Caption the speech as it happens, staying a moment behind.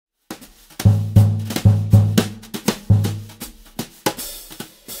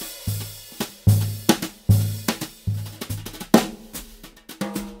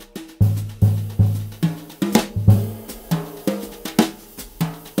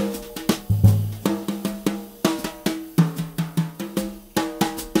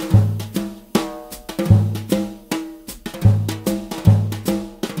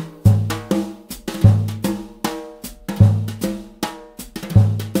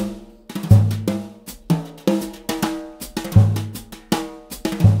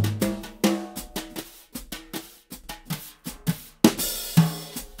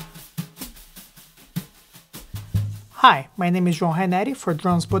Hi, my name is Joao Raineri for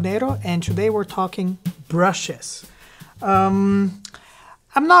Drums Bonedo, and today we're talking brushes. I'm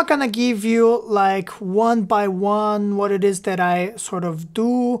not gonna give you like one by one what it is that I sort of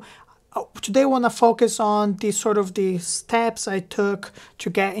do. Today I want to focus on the steps I took to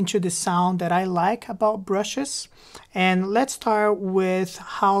get into the sound that I like about brushes. And let's start with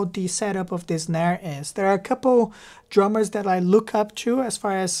how the setup of the snare is. There are a couple drummers that I look up to as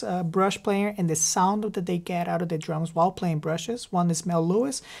far as brush playing and the sound that they get out of the drums while playing brushes. One is Mel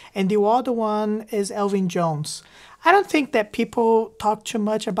Lewis and the other one is Elvin Jones. I don't think that people talk too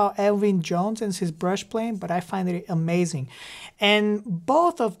much about Elvin Jones and his brush playing, but I find it amazing. And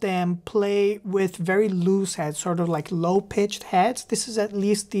both of them play with very loose heads, sort of like low-pitched heads. This is at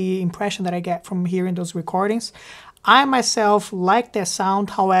least the impression that I get from hearing those recordings. I myself like that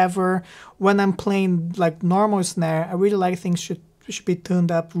sound, however, when I'm playing like normal snare, I really like things should be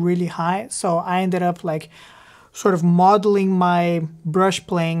tuned up really high. So I ended up like sort of modeling my brush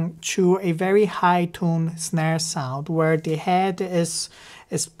playing to a very high tune snare sound where the head is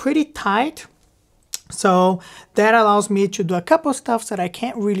pretty tight. So that allows me to do a couple stuff that I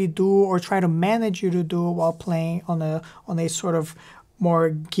can't really do or try to manage you to do while playing on a sort of more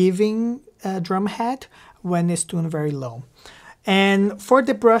giving drum head when it's tuned very low. And for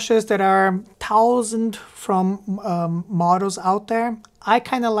the brushes that are thousands from models out there, I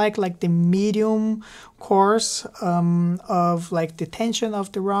kind of like the medium course of like the tension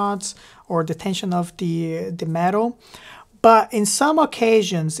of the rods or the tension of the metal. But in some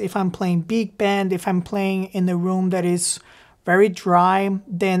occasions, if I'm playing big band, if I'm playing in a room that is very dry,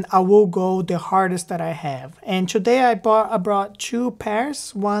 then I will go the hardest that I have. And today I brought two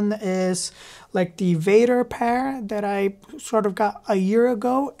pairs. One is like the Vater pair that I sort of got a year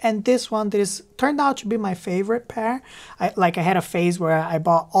ago, and this one that turned out to be my favorite pair. I had a phase where I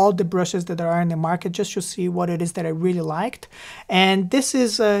bought all the brushes that are in the market just to see what it is that I really liked. And this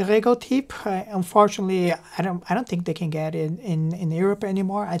is a Regotype. Unfortunately, I don't think they can get it in Europe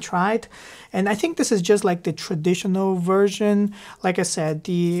anymore. I tried, and I think this is just like the traditional version. Like I said,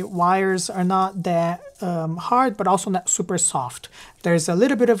 the wires are not that hard, but also not super soft. There's a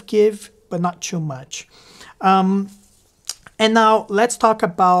little bit of give, but not too much. And now let's talk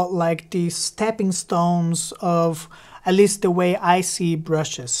about like the stepping stones of at least the way I see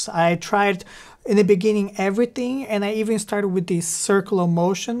brushes. I tried in the beginning everything, and I even started with the circular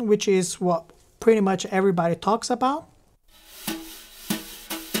motion, which is what pretty much everybody talks about.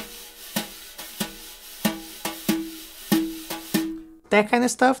 That kind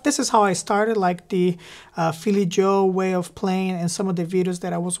of stuff. This is how I started, like the Philly Joe way of playing and some of the videos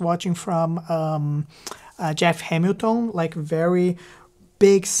that I was watching from Jeff Hamilton, like very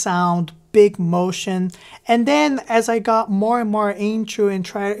big sound, big motion. And then as I got more and more into and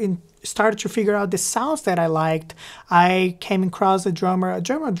started to figure out the sounds that I liked, I came across a German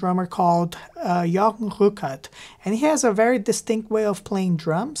drummer called Jochen Ruckert, and he has a very distinct way of playing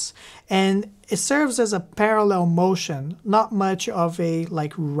drums, and it serves as a parallel motion, not much of a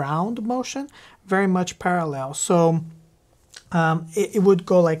like round motion, very much parallel. So it would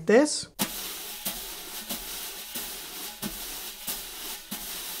go like this.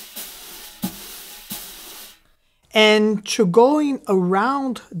 And to going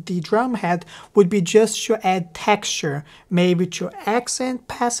around the drum head would be just to add texture, maybe to accent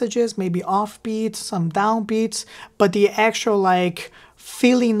passages, maybe offbeats, some downbeats, but the actual like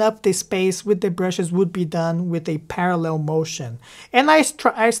filling up the space with the brushes would be done with a parallel motion. And I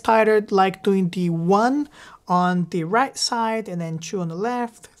started like doing the 1 on the right side, and then 2 on the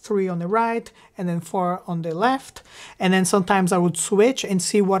left, 3 on the right, and then 4 on the left. And then sometimes I would switch and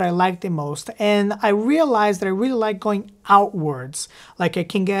see what I liked the most. And I realized that I really like going outwards. Like I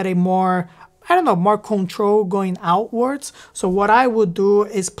can get a more, I don't know, more control going outwards. So what I would do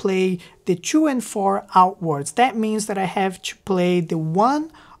is play the 2 and 4 outwards. That means that I have to play the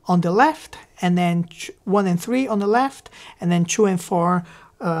 1 on the left, and then 1 and 3 on the left, and then 2 and 4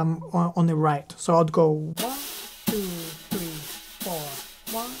 on the right. So I'd go 1, 2, 3, 4,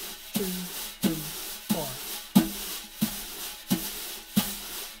 1, 2, 3, 4.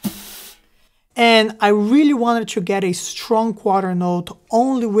 And I really wanted to get a strong quarter note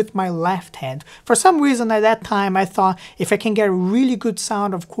only with my left hand. For some reason at that time I thought if I can get a really good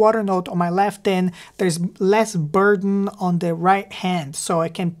sound of quarter note on my left, then there's less burden on the right hand, so I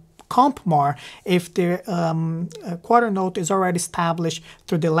can comp more if the quarter note is already established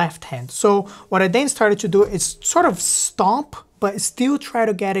through the left hand. So what I then started to do is sort of stomp, but still try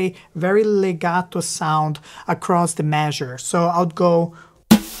to get a very legato sound across the measure. So I'll go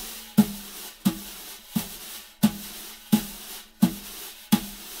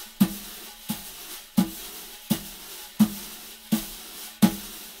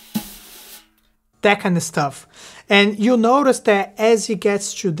that kind of stuff. And you'll notice that as it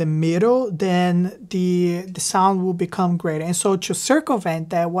gets to the middle, then the sound will become greater. And so to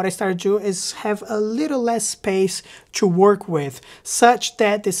circumvent that, what I started to do is have a little less space to work with, such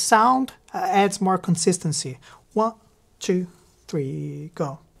that the sound adds more consistency. 1, 2, 3,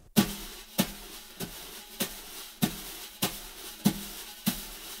 go.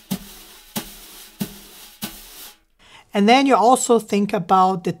 And then you also think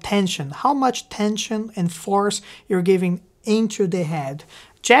about the tension, how much tension and force you're giving into the head.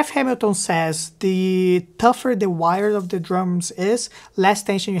 Jeff Hamilton says the tougher the wire of the drums is, less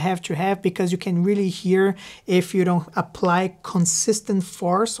tension you have to have, because you can really hear if you don't apply consistent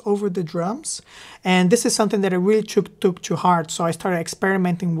force over the drums. And this is something that I really took to heart, so I started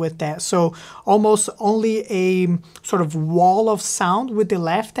experimenting with that. So almost only a sort of wall of sound with the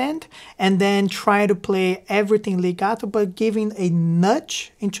left hand, and then try to play everything legato, but giving a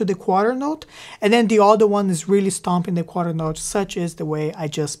nudge into the quarter note. And then the other one is really stomping the quarter note, such is the way I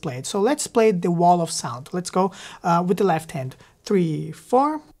just played. So let's play the wall of sound. Let's go with the left hand. 3,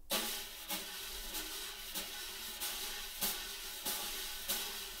 4.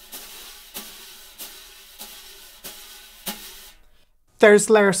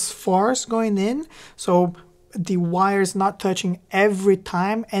 There's less force going in, so the wire is not touching every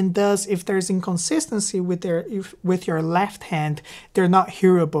time, and thus if there's inconsistency with your left hand, they're not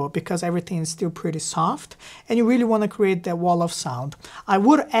hearable because everything is still pretty soft, and you really want to create that wall of sound. I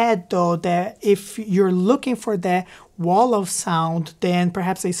would add though that if you're looking for that wall of sound, then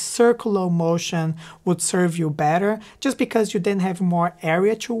perhaps a circular motion would serve you better, just because you then have more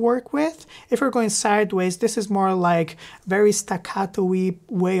area to work with. If you're going sideways, this is more like very staccato-y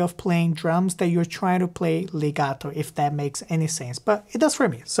way of playing drums that you're trying to play legato, if that makes any sense, but it does for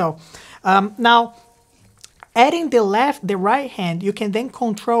me. So now adding the right hand, you can then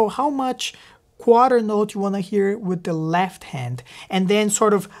control how much quarter note you want to hear with the left hand, and then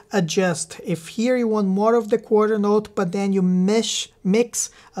sort of adjust. If here you want more of the quarter note, but then you mix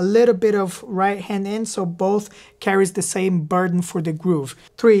a little bit of right hand in, so both carries the same burden for the groove.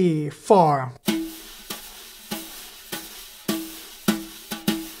 3, 4.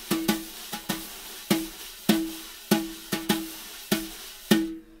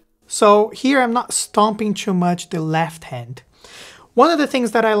 So here I'm not stomping too much the left hand. One of the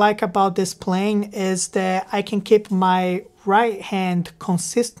things that I like about this playing is that I can keep my right hand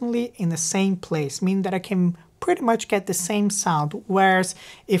consistently in the same place, meaning that I can pretty much get the same sound. Whereas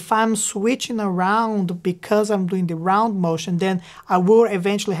if I'm switching around because I'm doing the round motion, then I will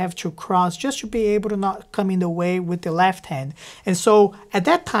eventually have to cross just to be able to not come in the way with the left hand. And so at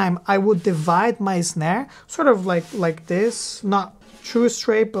that time, I would divide my snare sort of like this, not true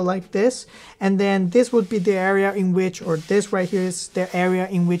straight, but like this, and then this would be the area in which, or this right here is the area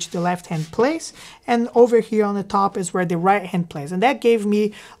in which the left hand plays, and over here on the top is where the right hand plays, and that gave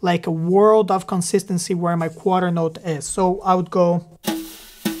me like a world of consistency where my quarter note is. So I would go,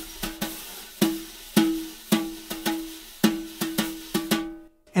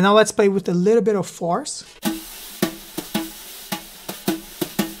 and now let's play with a little bit of force.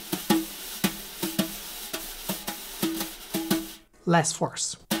 Less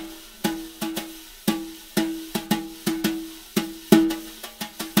force.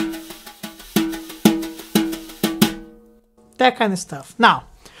 That kind of stuff. Now,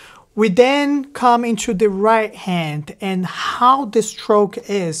 we then come into the right hand and how the stroke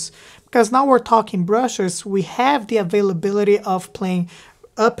is, because now we're talking brushes, we have the availability of playing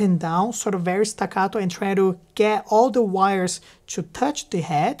up and down, sort of very staccato, and try to get all the wires to touch the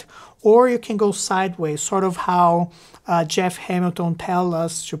head, or you can go sideways, sort of how Jeff Hamilton tells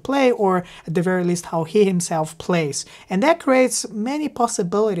us to play, or at the very least how he himself plays. And that creates many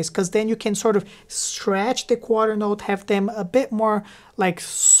possibilities, because then you can sort of stretch the quarter note, have them a bit more like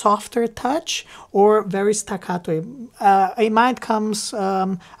softer touch, or very staccato. In mind comes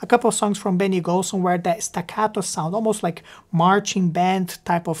a couple of songs from Benny Golson where that staccato sound, almost like marching band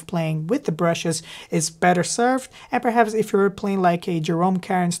type of playing with the brushes, is better served. And perhaps if you're playing like a Jerome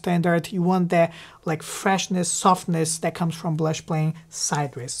Kern standard, you want that like freshness, softness that comes from blush playing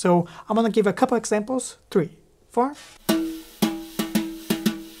sideways. So I'm gonna give a couple examples. 3, 4.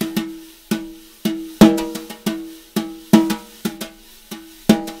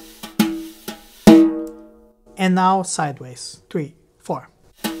 And now sideways. 3, 4.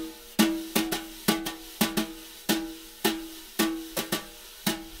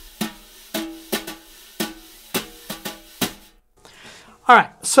 All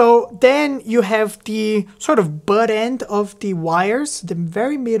right, so then you have the sort of butt end of the wires, the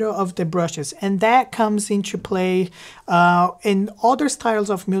very middle of the brushes, and that comes into play in other styles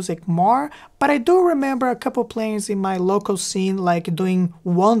of music more, but I do remember a couple players in my local scene like doing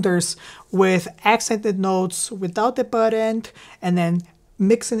wonders with accented notes without the butt end, and then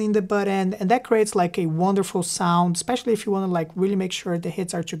mixing in the butt end, and that creates like a wonderful sound, especially if you want to like really make sure the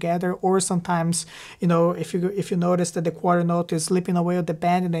hits are together, or sometimes, you know, if you notice that the quarter note is slipping away with the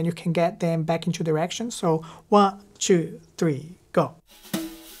band, and then you can get them back into direction. So 1, 2, 3, go.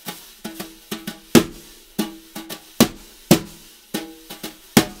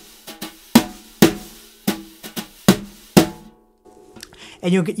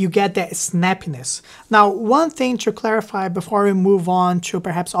 And you get that snappiness. Now, one thing to clarify before we move on to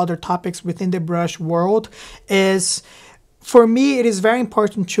perhaps other topics within the brush world is, for me, it is very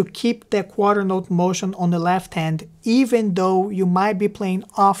important to keep the quarter note motion on the left hand, even though you might be playing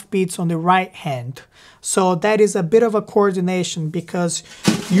off beats on the right hand. So that is a bit of a coordination, because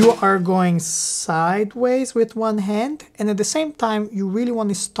you are going sideways with one hand, and at the same time you really want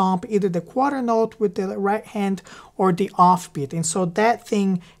to stomp either the quarter note with the right hand or the off beat. And so that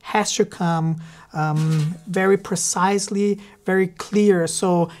thing has to come very precisely, very clear,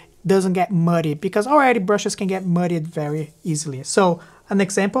 so it doesn't get muddy, because already brushes can get muddied very easily. So an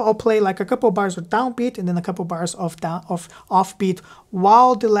example, I'll play like a couple bars of downbeat and then a couple bars of offbeat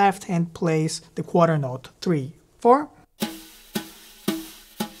while the left hand plays the quarter note. 3, 4.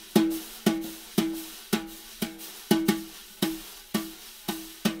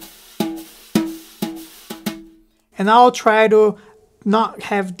 And I'll try to not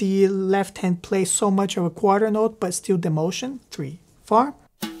have the left hand play so much of a quarter note, but still the motion. 3, 4.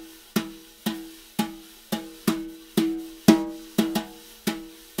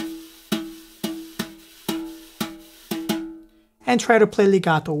 And try to play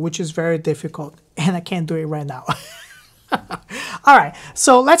legato, which is very difficult, and I can't do it right now. All right,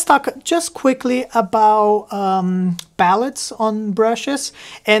 so let's talk just quickly about ballads on brushes.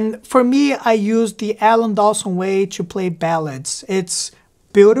 And for me, I use the Alan Dawson way to play ballads. It's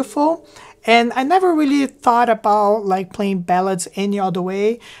beautiful, and I never really thought about like playing ballads any other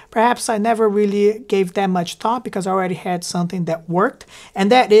way. Perhaps I never really gave that much thought because I already had something that worked, and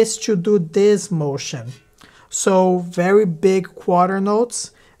that is to do this motion. So very big quarter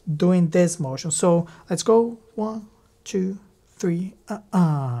notes doing this motion. So let's go 1, 2, 3.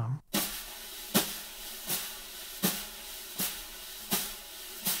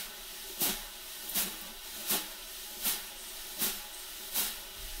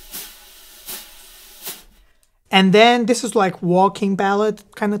 And then this is like walking ballad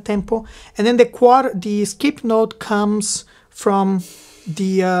kind of tempo. And then the skip note comes from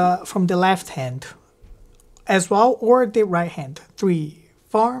the left hand as well, or the right hand. 3,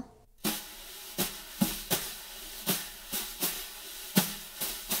 4.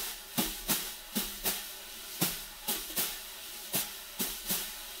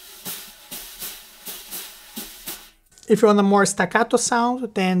 If you want a more staccato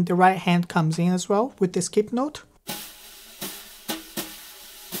sound, then the right hand comes in as well with the skip note.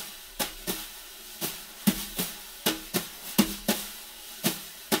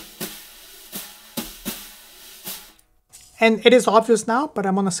 And it is obvious now, but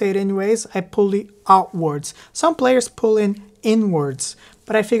I'm gonna say it anyways, I pull it outwards. Some players pull in inwards,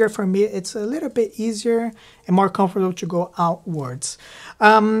 but I figure for me it's a little bit easier and more comfortable to go outwards.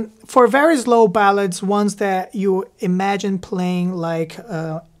 For very slow ballads, ones that you imagine playing like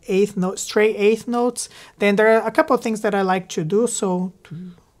straight eighth notes, then there are a couple of things that I like to do. So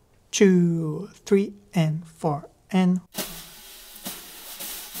 2, 3, and 4, and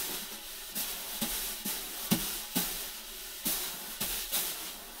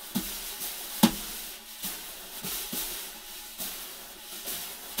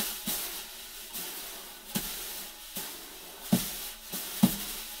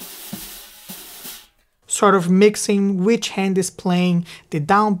sort of mixing which hand is playing the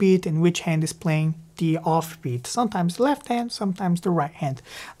downbeat and which hand is playing the offbeat. Sometimes the left hand, sometimes the right hand.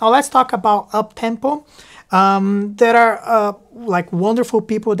 Now let's talk about uptempo. There are like wonderful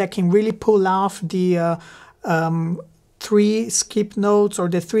people that can really pull off the 3 skip notes or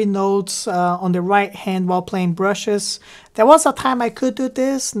the 3 notes on the right hand while playing brushes. There was a time I could do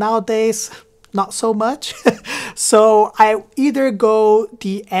this. Nowadays, not so much. So I either go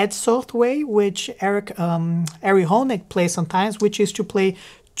the Ed Soth way, which Ari Honig plays sometimes, which is to play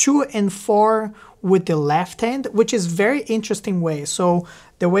 2 and 4 with the left hand, which is very interesting way. So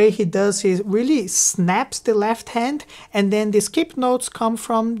the way he does is really snaps the left hand, and then the skip notes come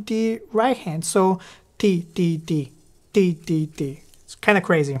from the right hand. So T, T, T, T, T, T. Let's kind of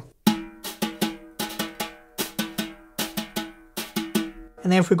crazy.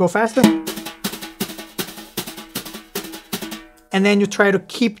 And then if we go faster, and then you try to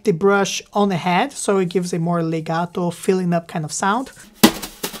keep the brush on the head so it gives a more legato, filling up kind of sound.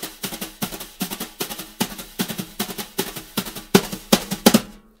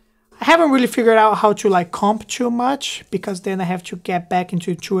 I haven't really figured out how to like comp too much, because then I have to get back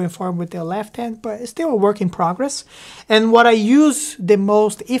into chewing form with the left hand, but it's still a work in progress. And what I use the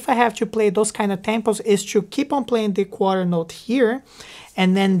most if I have to play those kind of tempos is to keep on playing the quarter note here,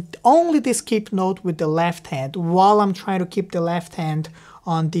 and then only the skip note with the left hand while I'm trying to keep the left hand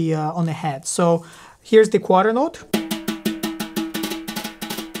on the head. So here's the quarter note.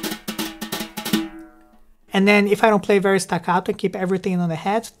 And then if I don't play very staccato and keep everything on the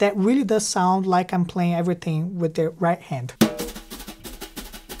head, that really does sound like I'm playing everything with the right hand.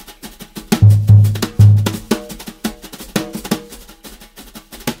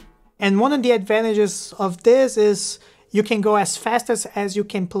 And one of the advantages of this is you can go as fast as you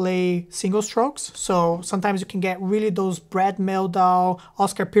can play single strokes. So sometimes you can get really those Brad Mehldau,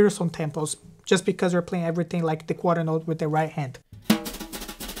 Oscar Peterson tempos just because you're playing everything like the quarter note with the right hand.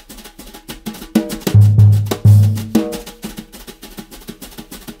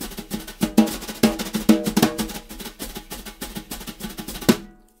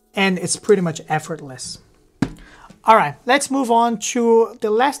 And it's pretty much effortless. All right, let's move on to the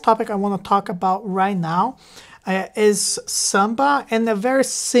last topic I want to talk about right now. Is samba, and a very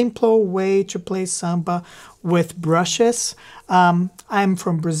simple way to play samba with brushes. I'm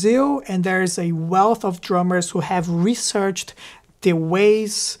from Brazil, and there's a wealth of drummers who have researched the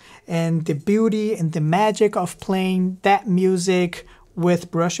ways and the beauty and the magic of playing that music with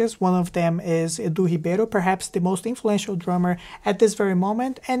brushes. One of them is Edu Ribeiro, perhaps the most influential drummer at this very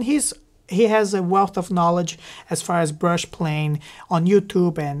moment, and he has a wealth of knowledge as far as brush playing on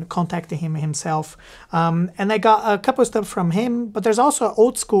YouTube, and contacting him himself. And I got a couple of stuff from him, but there's also an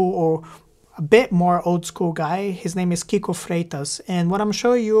old school, or a bit more old school guy. His name is Kiko Freitas. And what I'm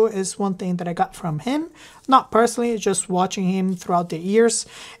showing you is one thing that I got from him, not personally, just watching him throughout the years.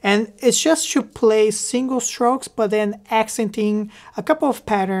 And it's just to play single strokes, but then accenting a couple of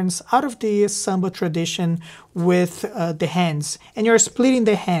patterns out of the samba tradition with the hands. And you're splitting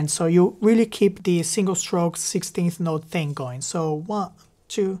the hands, so you really keep the single stroke 16th note thing going. So 1,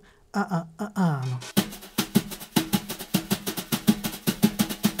 2,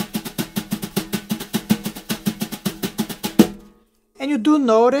 And you do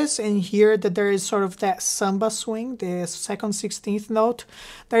notice and hear that there is sort of that samba swing, the second 16th note.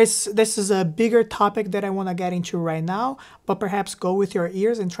 This is a bigger topic that I want to get into right now, but perhaps go with your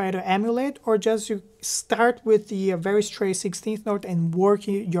ears and try to emulate, or just you start with the very straight 16th note and work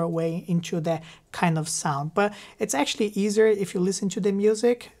your way into that kind of sound. But it's actually easier if you listen to the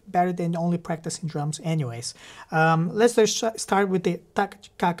music, better than only practicing drums anyways. Let's just start with the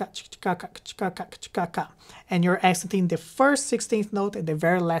ta-ka-ka-ka-ka-ka-ka-ka-ka, and you're accenting the first 16th note and the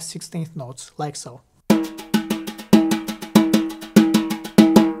very last 16th notes, like so.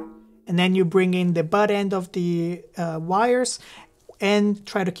 And then you bring in the butt end of the wires and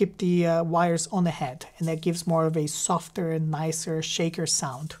try to keep the wires on the head. And that gives more of a softer, nicer, shaker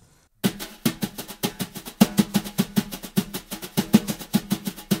sound.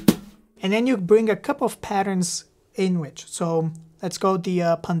 And then you bring a couple of patterns in which. So let's go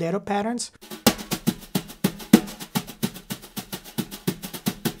the Bonedo patterns.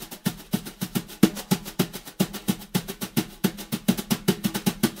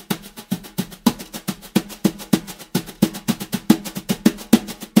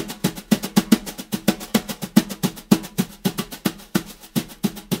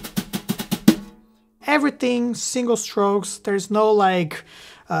 Everything single strokes. There's no like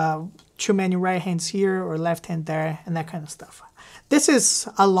too many right hands here or left hand there and that kind of stuff. This is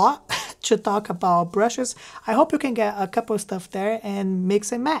a lot to talk about brushes. I hope you can get a couple of stuff there and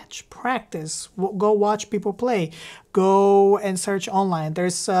mix and match, practice, go watch people play, go and search online.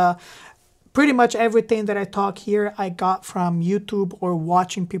 There's pretty much everything that I talk here I got from YouTube or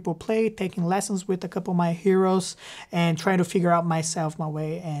watching people play, taking lessons with a couple of my heroes and trying to figure out myself, my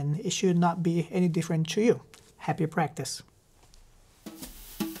way, and it should not be any different to you. Happy practice.